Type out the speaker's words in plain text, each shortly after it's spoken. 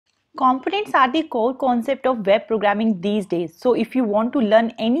Components are the core concept of web programming these days. So if you want to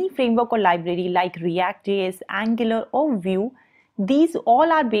learn any framework or library like ReactJS, Angular or Vue, these all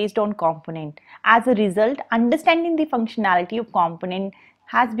are based on component. As a result, understanding the functionality of component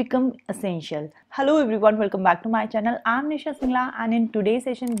has become essential. Hello everyone, welcome back to my channel. I'm Nishasingla, and in today's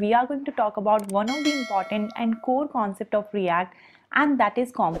session we are going to talk about one of the important and core concept of React, and that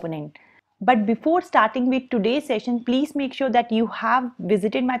is component. But before starting with today's session, please make sure that you have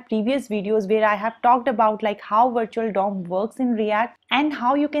visited my previous videos where I have talked about like how virtual DOM works in React and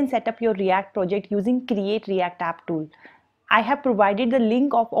how you can set up your React project using Create React App tool. I have provided the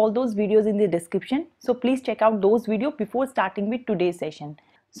link of all those videos in the description, so please check out those videos before starting with today's session.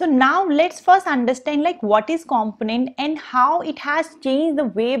 So now let's first understand like what is component and how it has changed the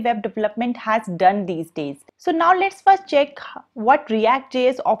way web development has done these days. So now let's first check what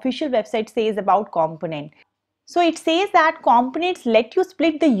React.js official website says about component. So it says that components let you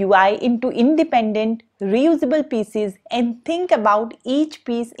split the UI into independent, reusable pieces and think about each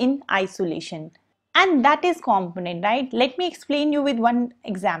piece in isolation. And that is component, right? Let me explain you with one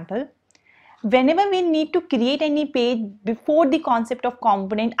example. Whenever we need to create any page before the concept of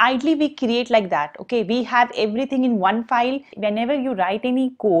component, ideally we create like that. Okay, we have everything in one file. Whenever you write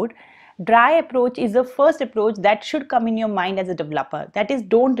any code, dry approach is the first approach that should come in your mind as a developer. That is,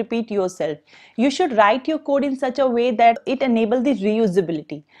 don't repeat yourself. You should write your code in such a way that it enables the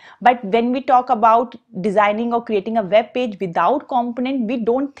reusability. But when we talk about designing or creating a web page without component, we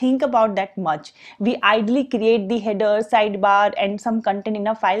don't think about that much. We ideally create the header, sidebar and some content in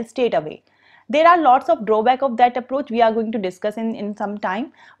a file straight away. There are lots of drawbacks of that approach we are going to discuss in some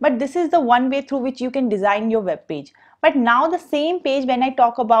time, but this is the one way through which you can design your web page. But now the same page, when I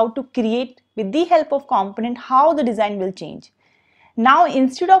talk about to create with the help of component, how the design will change. Now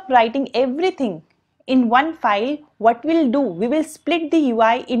instead of writing everything in one file, what we'll do, we will split the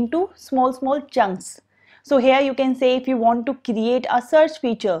UI into small chunks. So here you can say if you want to create a search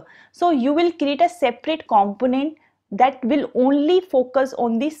feature, so you will create a separate component that will only focus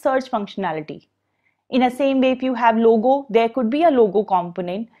on the search functionality. In the same way, if you have logo, there could be a logo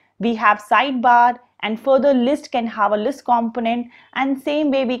component. We have sidebar, and further list can have a list component, and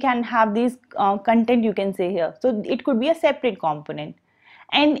same way we can have these content you can say here. So it could be a separate component,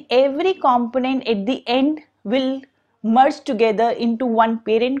 and every component at the end will merge together into one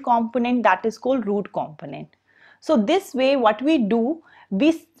parent component that is called root component. So this way what we do,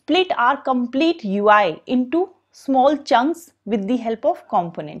 we split our complete UI into small chunks with the help of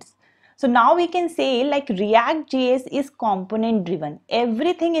components. So now we can say like React.js is component driven.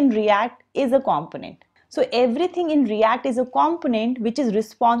 Everything in React is a component. So everything in React is a component which is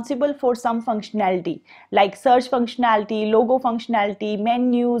responsible for some functionality like search functionality, logo functionality,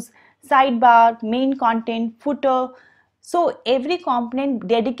 menus, sidebar, main content, footer. So every component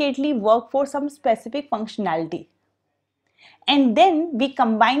dedicatedly works for some specific functionality. And then we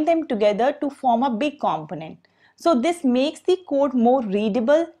combine them together to form a big component. So this makes the code more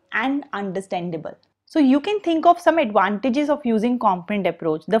readable and understandable. So you can think of some advantages of using component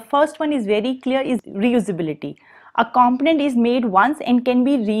approach. The first one is very clear, is reusability. A component is made once and can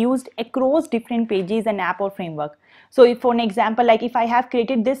be reused across different pages and app or framework. So if for an example, like if I have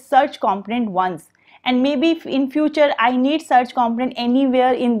created this search component once, and maybe if in future I need search component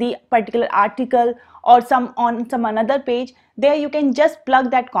anywhere in the particular article or on some another page, there you can just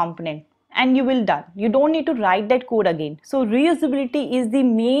plug that component and you will done. You don't need to write that code again. So reusability is the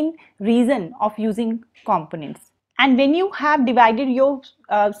main reason of using components. And when you have divided your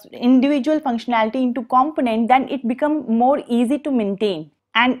individual functionality into component, then it becomes more easy to maintain,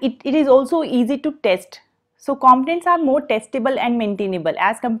 and it is also easy to test. So components are more testable and maintainable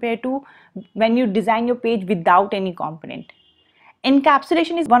as compared to when you design your page without any component.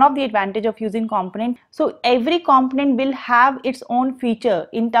 Encapsulation is one of the advantage of using component. So every component will have its own feature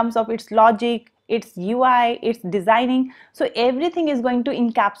in terms of its logic, its UI, its designing. So everything is going to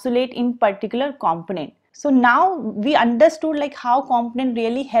encapsulate in particular component. So now we understood like how component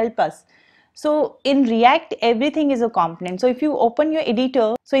really help us. So in React, everything is a component. So if you open your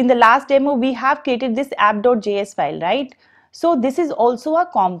editor, so in the last demo, we have created this app.js file, right? So this is also a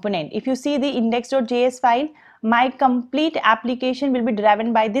component. If you see the index.js file, my complete application will be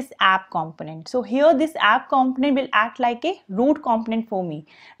driven by this app component. So here this app component will act like a root component for me.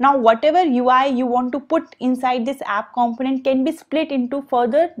 Now whatever UI you want to put inside this app component can be split into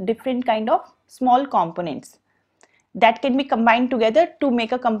further different kind of small components that can be combined together to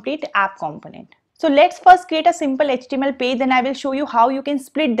make a complete app component. So let's first create a simple HTML page, then I will show you how you can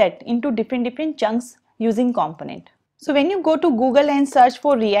split that into different chunks using component. So when you go to Google and search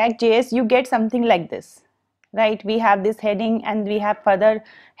for React.js, you get something like this. right? We have this heading and we have further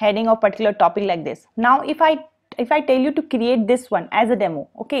heading of particular topic like this. Now if I tell you to create this one as a demo,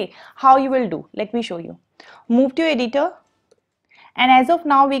 okay, how you will do? Let me show you. Move to editor, and as of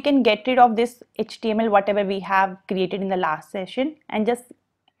now we can get rid of this HTML whatever we have created in the last session and just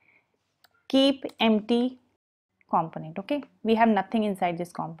keep empty component. Okay, we have nothing inside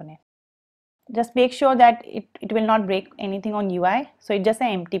this component. Just make sure that it will not break anything on UI, so it's just an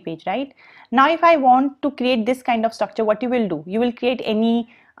empty page, right? Now if I want to create this kind of structure, what you will do, you will create any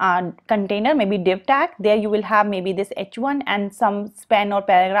container, maybe div tag. There you will have maybe this h1 and some span or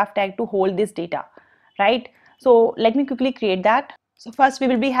paragraph tag to hold this data, right? So let me quickly create that. So first we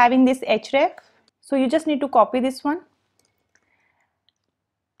will be having this href, so you just need to copy this one.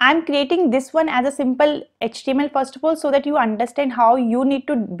 I'm creating this one as a simple HTML first of all, so that you understand how you need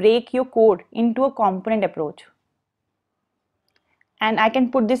to break your code into a component approach. And I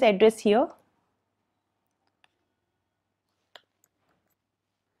can put this address here.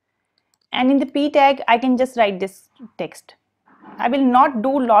 And in the p tag, I can just write this text. I will not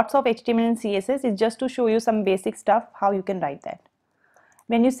do lots of HTML and CSS. It's just to show you some basic stuff, how you can write that.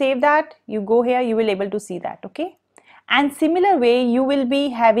 When you save that, you go here, you will be able to see that, okay? And similar way, you will be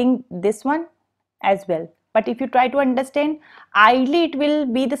having this one as well. But if you try to understand, ideally it will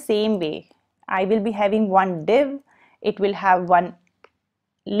be the same way. I will be having one div, it will have one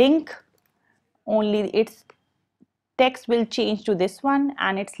link, only its text will change to this one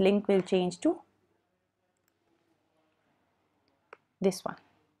and its link will change to this one.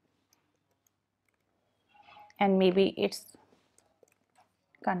 And maybe its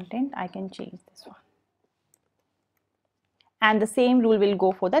content, I can change this one. And the same rule will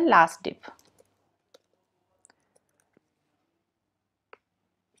go for the last div.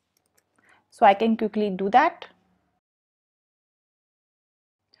 So I can quickly do that.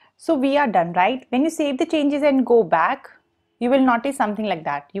 So we are done, right? When you save the changes and go back, you will notice something like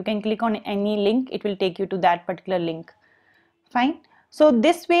that. You can click on any link, it will take you to that particular link. Fine. So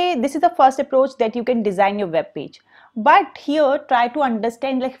this way, this is the first approach that you can design your web page. But here, try to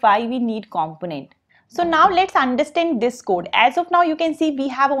understand like why we need component. So now let's understand this code. As of now, you can see we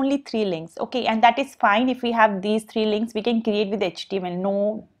have only 3 links, okay, and that is fine. If we have these 3 links, we can create with HTML,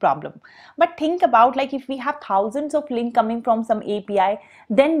 no problem. But think about like if we have thousands of links coming from some API,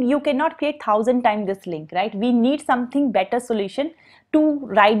 then you cannot create 1,000 times this link, right? We need something better solution to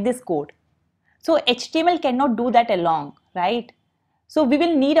write this code. So HTML cannot do that alone, right? So we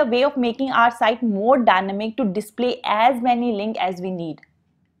will need a way of making our site more dynamic to display as many links as we need.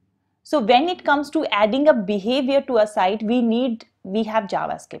 So when it comes to adding a behavior to a site, we have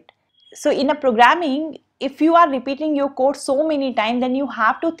JavaScript. So in a programming, if you are repeating your code so many times, then you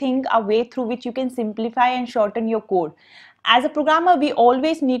have to think a way through which you can simplify and shorten your code. As a programmer, we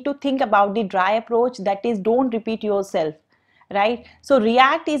always need to think about the dry approach, that is, don't repeat yourself, right? So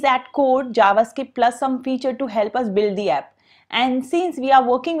React is at code, JavaScript plus some feature to help us build the app. And since we are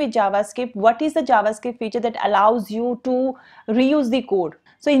working with JavaScript, what is the JavaScript feature that allows you to reuse the code?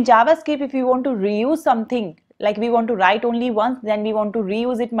 So in JavaScript, if you want to reuse something, like we want to write only once, then we want to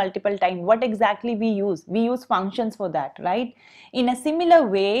reuse it multiple times. What exactly we use? We use functions for that, right? In a similar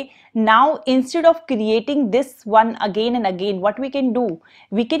way, now instead of creating this one again and again, what we can do?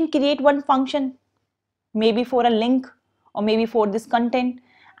 We can create one function, maybe for a link or maybe for this content,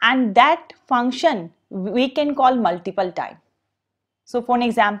 and that function we can call multiple times. So for an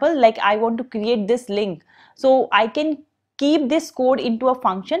example, like I want to create this link, so I can keep this code into a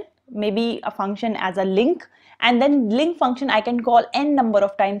function, maybe a function as a link, and then link function I can call n number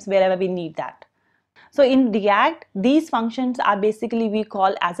of times wherever we need that. So in React, these functions are basically we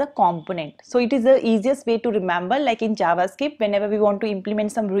call as a component. So it is the easiest way to remember. Like in JavaScript, whenever we want to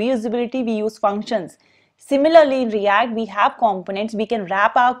implement some reusability, we use functions. Similarly, in React, we have components. We can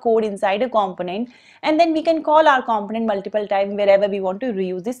wrap our code inside a component, and then we can call our component multiple times wherever we want to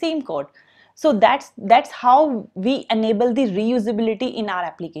reuse the same code. So that's how we enable the reusability in our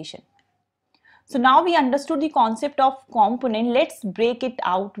application. So now we understood the concept of component. Let's break it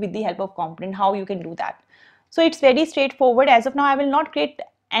out with the help of component, how you can do that. So it's very straightforward. As of now, I will not create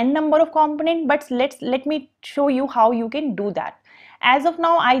n number of component, but let me show you how you can do that. As of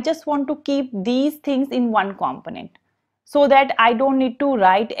now, I just want to keep these things in one component so that I don't need to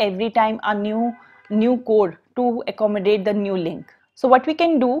write every time a new code to accommodate the new link. So what we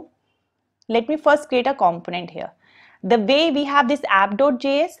can do, let me first create a component here. The way we have this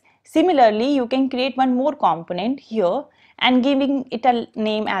app.js, similarly, you can create one more component here and giving it a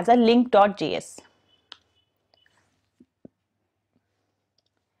name as a link.js.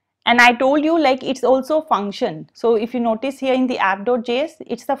 And I told you like it's also a function. So if you notice here in the app.js,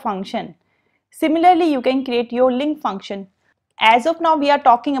 it's a function. Similarly, you can create your link function. As of now, we are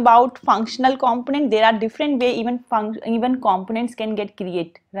talking about functional component. There are different way even components can get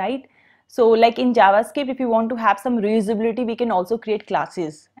created, right? So like in JavaScript, if you want to have some reusability, we can also create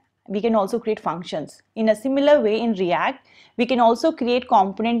classes. We can also create functions. In a similar way, in React, we can also create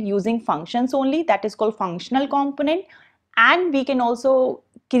component using functions only. That is called functional component. And we can also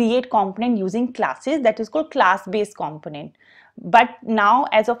create component using classes. That is called class-based component. But now,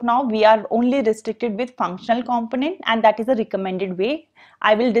 as of now, we are only restricted with functional component, and that is a recommended way.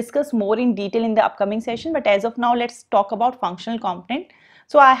 I will discuss more in detail in the upcoming session, but as of now, let's talk about functional component.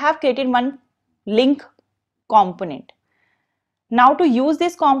 So I have created one link component. Now to use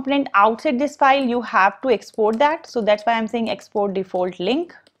this component outside this file, you have to export that. So that's why I'm saying export default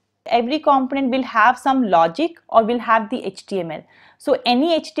link. Every component will have some logic or will have the HTML. So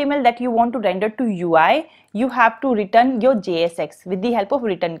any HTML that you want to render to UI, you have to return your JSX with the help of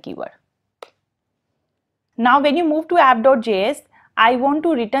return keyword. Now when you move to app.js, I want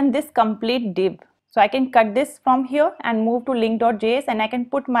to return this complete div. So I can cut this from here and move to link.js, and I can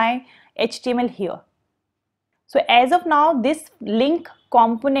put my HTML here. So as of now, this link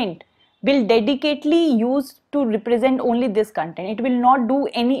component will dedicatedly used to represent only this content. It will not do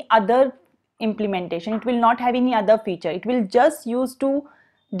any other implementation. It will not have any other feature. It will just use to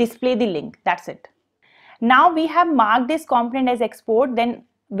display the link. That's it. Now we have marked this component as export. Then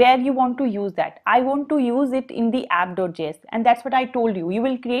where you want to use that? I want to use it in the app.js, and that's what I told you. You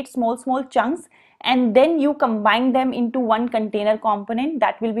will create small chunks and then you combine them into one container component.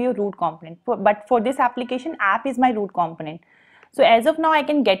 That will be your root component. But for this application, app is my root component. So as of now, I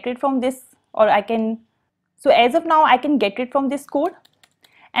can get it from this, or I can get it from this code,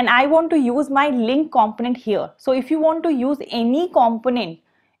 and I want to use my link component here. So if you want to use any component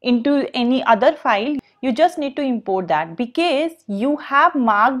into any other file, you just need to import that. Because you have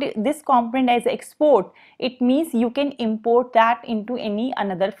marked this component as export, it means you can import that into any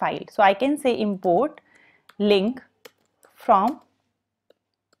another file. So I can say import link from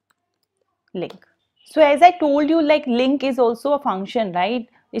link. So as I told you, like link is also a function, right?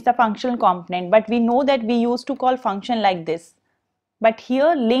 It's a functional component, but we know that we used to call function like this. But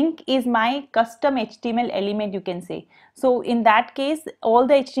here link is my custom HTML element, you can say. So in that case, all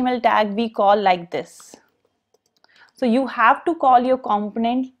the HTML tag we call like this. So you have to call your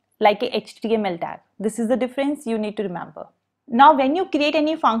component like a HTML tag. This is the difference you need to remember. Now when you create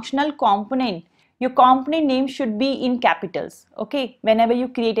any functional component, your component name should be in capitals, okay, whenever you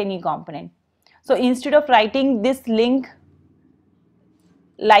create any component. So instead of writing this link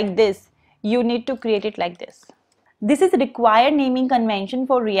like this, you need to create it like this. This is required naming convention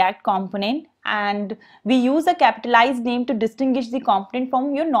for React component, and we use a capitalized name to distinguish the component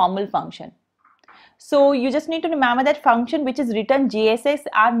from your normal function. So you just need to remember that function which is written JSX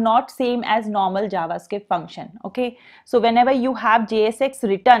are not same as normal JavaScript function. Okay, so whenever you have JSX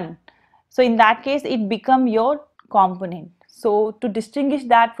written, so in that case it become your component. So to distinguish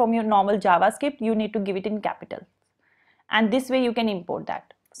that from your normal JavaScript, you need to give it in capital, and this way you can import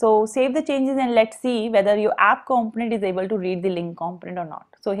that. So save the changes and let's see whether your app component is able to read the link component or not.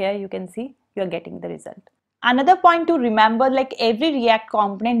 So here you can see you are getting the result. Another point to remember, like every React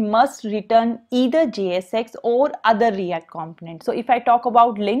component must return either JSX or other React component. So if I talk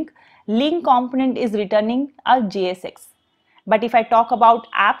about link component is returning a JSX. But if I talk about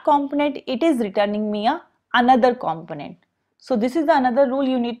app component, it is returning me another component. So this is another rule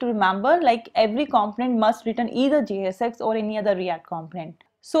you need to remember, like every component must return either JSX or any other React component.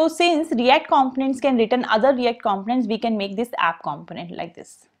 So since React components can return other React components, we can make this app component like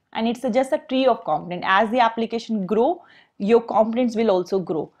this. And it's just a tree of component. As the application grow, your components will also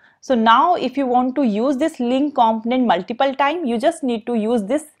grow. So now if you want to use this link component multiple times, you just need to use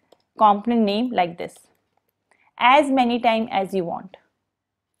this component name like this as many times as you want.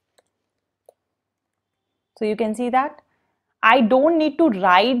 So you can see that I don't need to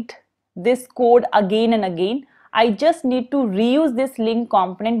write this code again and again. I just need to reuse this link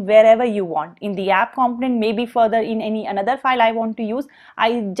component wherever you want. In the app component, maybe further in any another file I want to use,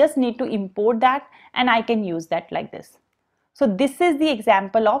 I just need to import that and I can use that like this. So this is the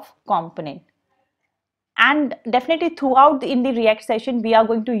example of component. And definitely throughout in the React session, we are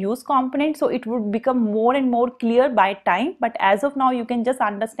going to use components, so it would become more and more clear by time. But as of now, you can just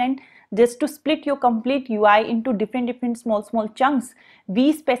understand, just to split your complete UI into different small chunks.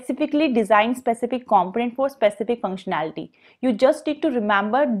 We specifically design specific component for specific functionality. You just need to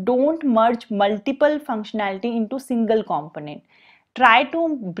remember, don't merge multiple functionality into single component. Try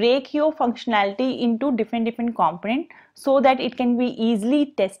to break your functionality into different components so that it can be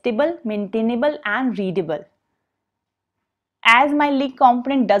easily testable, maintainable and readable. As my link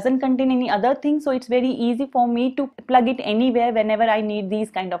component doesn't contain any other thing, so it's very easy for me to plug it anywhere whenever I need these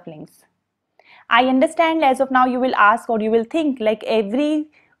kind of links. I understand as of now you will ask or you will think like every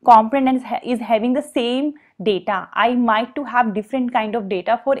component is having the same data. I might to have different kind of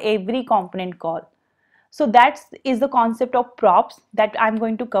data for every component call. So that is the concept of props that I'm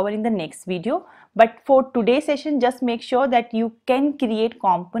going to cover in the next video. But for today's session, just make sure that you can create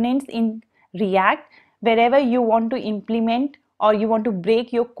components in React wherever you want to implement or you want to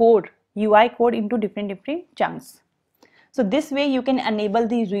break your code, UI code into different chunks. So this way you can enable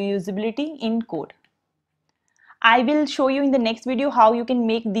the reusability in code. I will show you in the next video how you can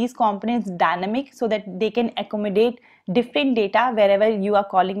make these components dynamic so that they can accommodate different data wherever you are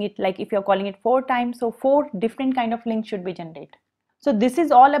calling it. Like if you're calling it 4 times, so 4 different kind of links should be generated. So this is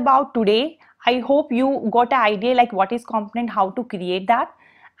all about today. I hope you got an idea like what is component, how to create that.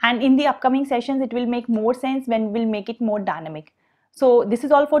 And in the upcoming sessions, it will make more sense when we'll make it more dynamic. So this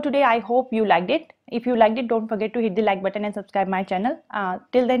is all for today. I hope you liked it. If you liked it, don't forget to hit the like button and subscribe my channel.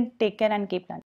 Till then, take care and keep learning.